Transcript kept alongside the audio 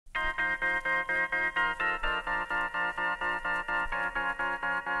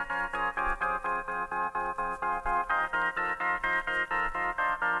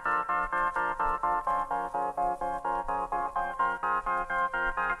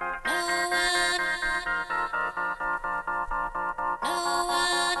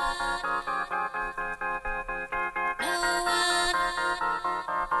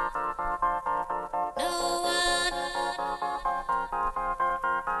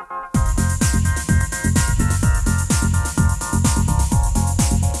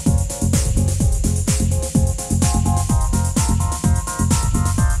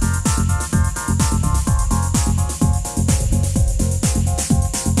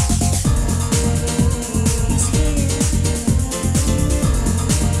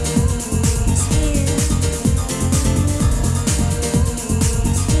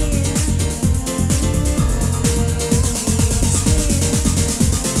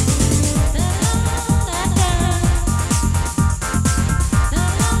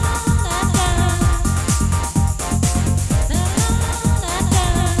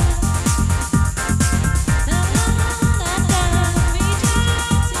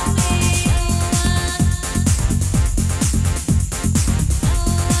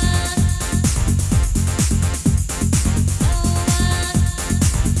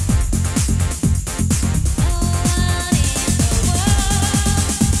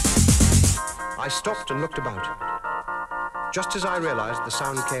stopped and looked about. Just as I realized the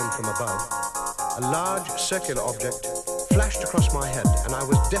sound came from above, a large circular object flashed across my head, and I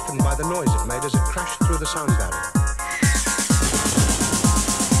was deafened by the noise it made as it crashed through the sound barrier.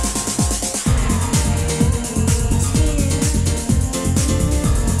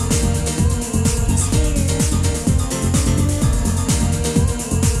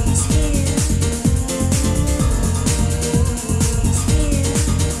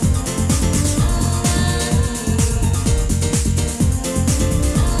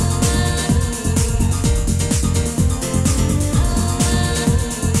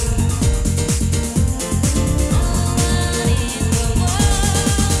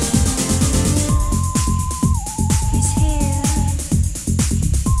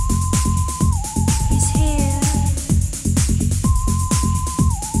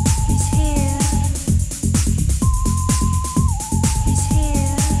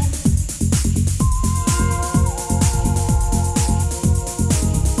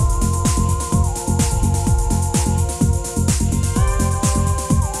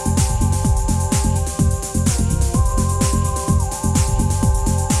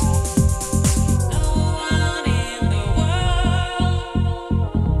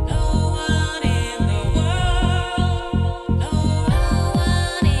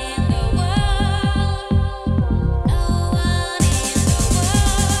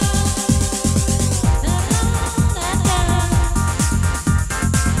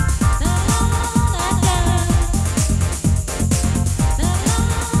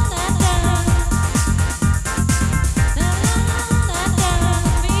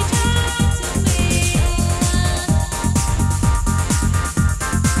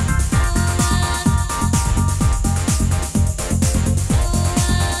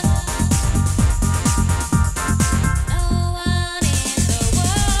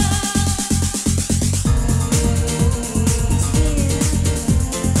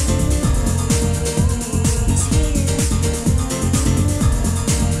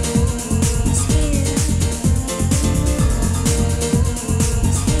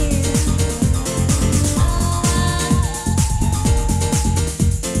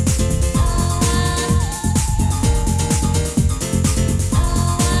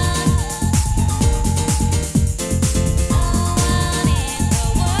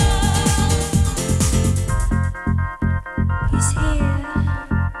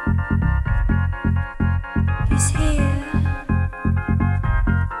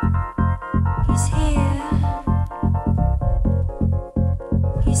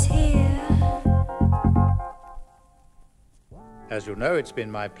 As you know, it's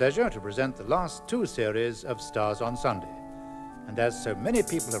been my pleasure to present the last two series of Stars on Sunday. And as so many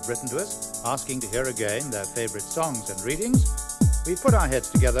people have written to us, asking to hear again their favorite songs and readings, we've put our heads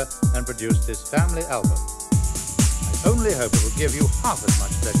together and produced this family album. I only hope it will give you half as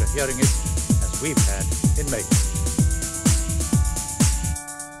much pleasure hearing it as we've had in making it.